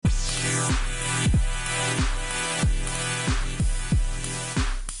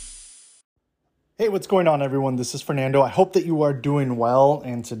Hey, what's going on, everyone? This is Fernando. I hope that you are doing well.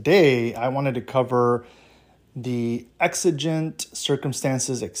 And today I wanted to cover the exigent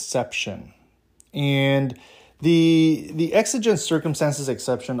circumstances exception. And the exigent circumstances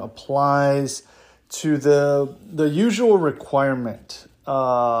exception applies to the usual requirement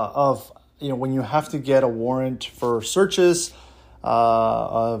of when you have to get a warrant for searches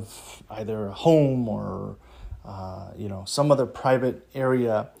of either a home or some other private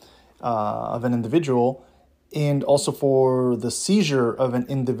area of an individual, and also for the seizure of an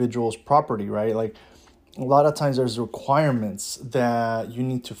individual's property, right? Like a lot of times there's requirements that you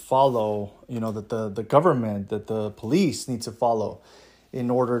need to follow, that the government, that the police need to follow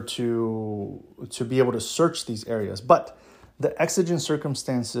in order to be able to search these areas. But the exigent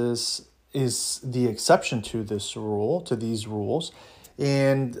circumstances is the exception to this rule, to these rules.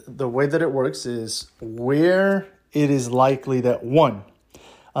 And the way that it works is where it is likely that one,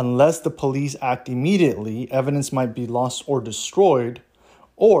 unless the police act immediately, evidence might be lost or destroyed,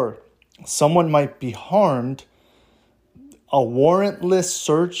 or someone might be harmed, a warrantless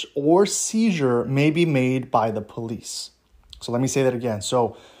search or seizure may be made by the police. So let me say that again.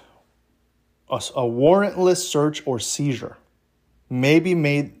 So a warrantless search or seizure may be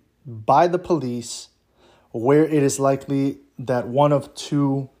made by the police where it is likely that one of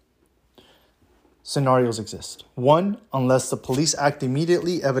two scenarios exist. One, unless the police act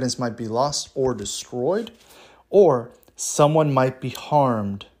immediately, evidence might be lost or destroyed, or someone might be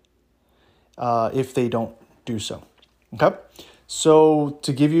harmed if they don't do so. Okay? So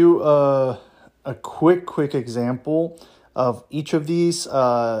to give you a quick example of each of these,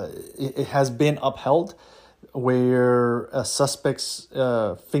 it has been upheld where a suspect's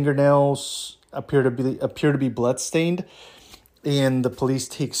fingernails appear to be bloodstained, and the police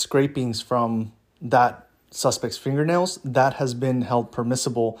take scrapings from that suspect's fingernails. That has been held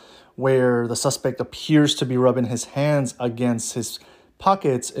permissible where the suspect appears to be rubbing his hands against his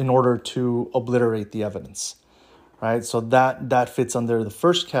pockets in order to obliterate the evidence, right? So that fits under the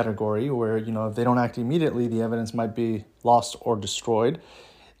first category where, if they don't act immediately, the evidence might be lost or destroyed.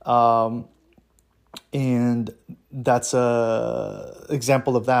 And that's a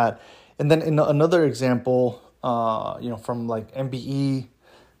example of that. And then in another example, from like MBE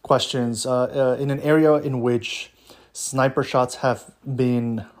questions, in an area in which sniper shots have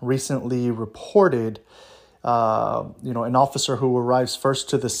been recently reported, an officer who arrives first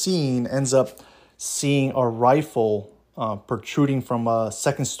to the scene ends up seeing a rifle protruding from a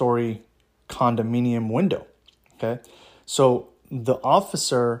second-story condominium window. Okay, so the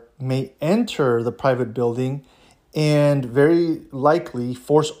officer may enter the private building and very likely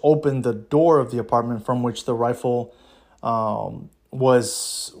force open the door of the apartment from which the rifle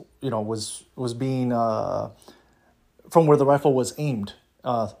was being from where the rifle was aimed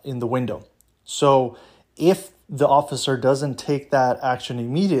in the window. So if the officer doesn't take that action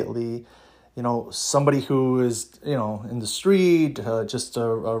immediately, somebody who is in the street, just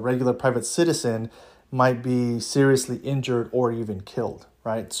a regular private citizen, might be seriously injured or even killed,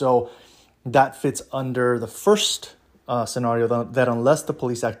 right? So that fits under the first scenario, that unless the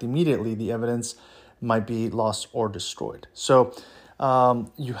police act immediately, the evidence might be lost or destroyed. So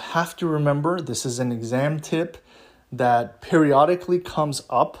you have to remember, this is an exam tip that periodically comes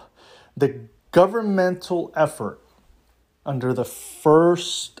up. The governmental effort under the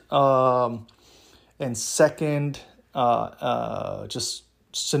first and second just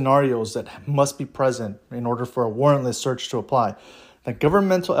scenarios that must be present in order for a warrantless search to apply. The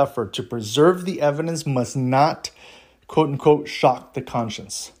governmental effort to preserve the evidence must not, quote unquote, shock the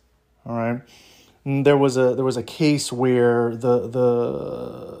conscience. All right. There was a case where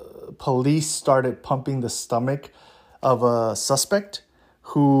the police started pumping the stomach of a suspect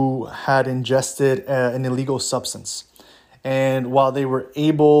who had ingested an illegal substance. And while they were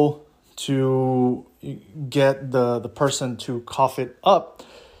able to get the person to cough it up,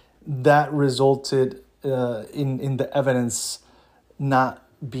 that resulted in the evidence not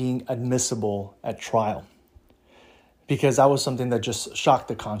being admissible at trial. Because that was something that just shocked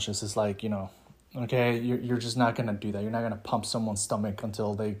the conscience. It's like, okay, you're just not going to do that. You're not going to pump someone's stomach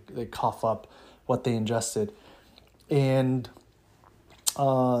until they cough up what they ingested. And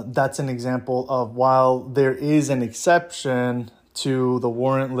that's an example of, while there is an exception to the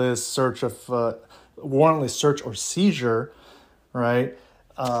warrantless search or seizure, right?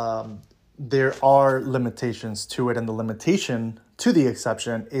 There are limitations to it, and the limitation to the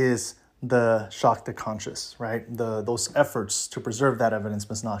exception is the shock the conscience, right? Those efforts to preserve that evidence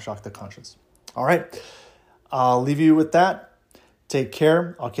must not shock the conscience. All right, I'll leave you with that. Take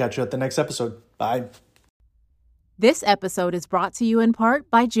care. I'll catch you at the next episode. Bye. This episode is brought to you in part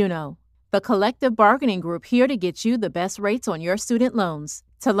by Juno. the collective bargaining group here to get you the best rates on your student loans.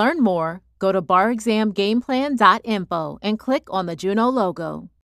 To learn more, go to barexamgameplan.info and click on the Juno logo.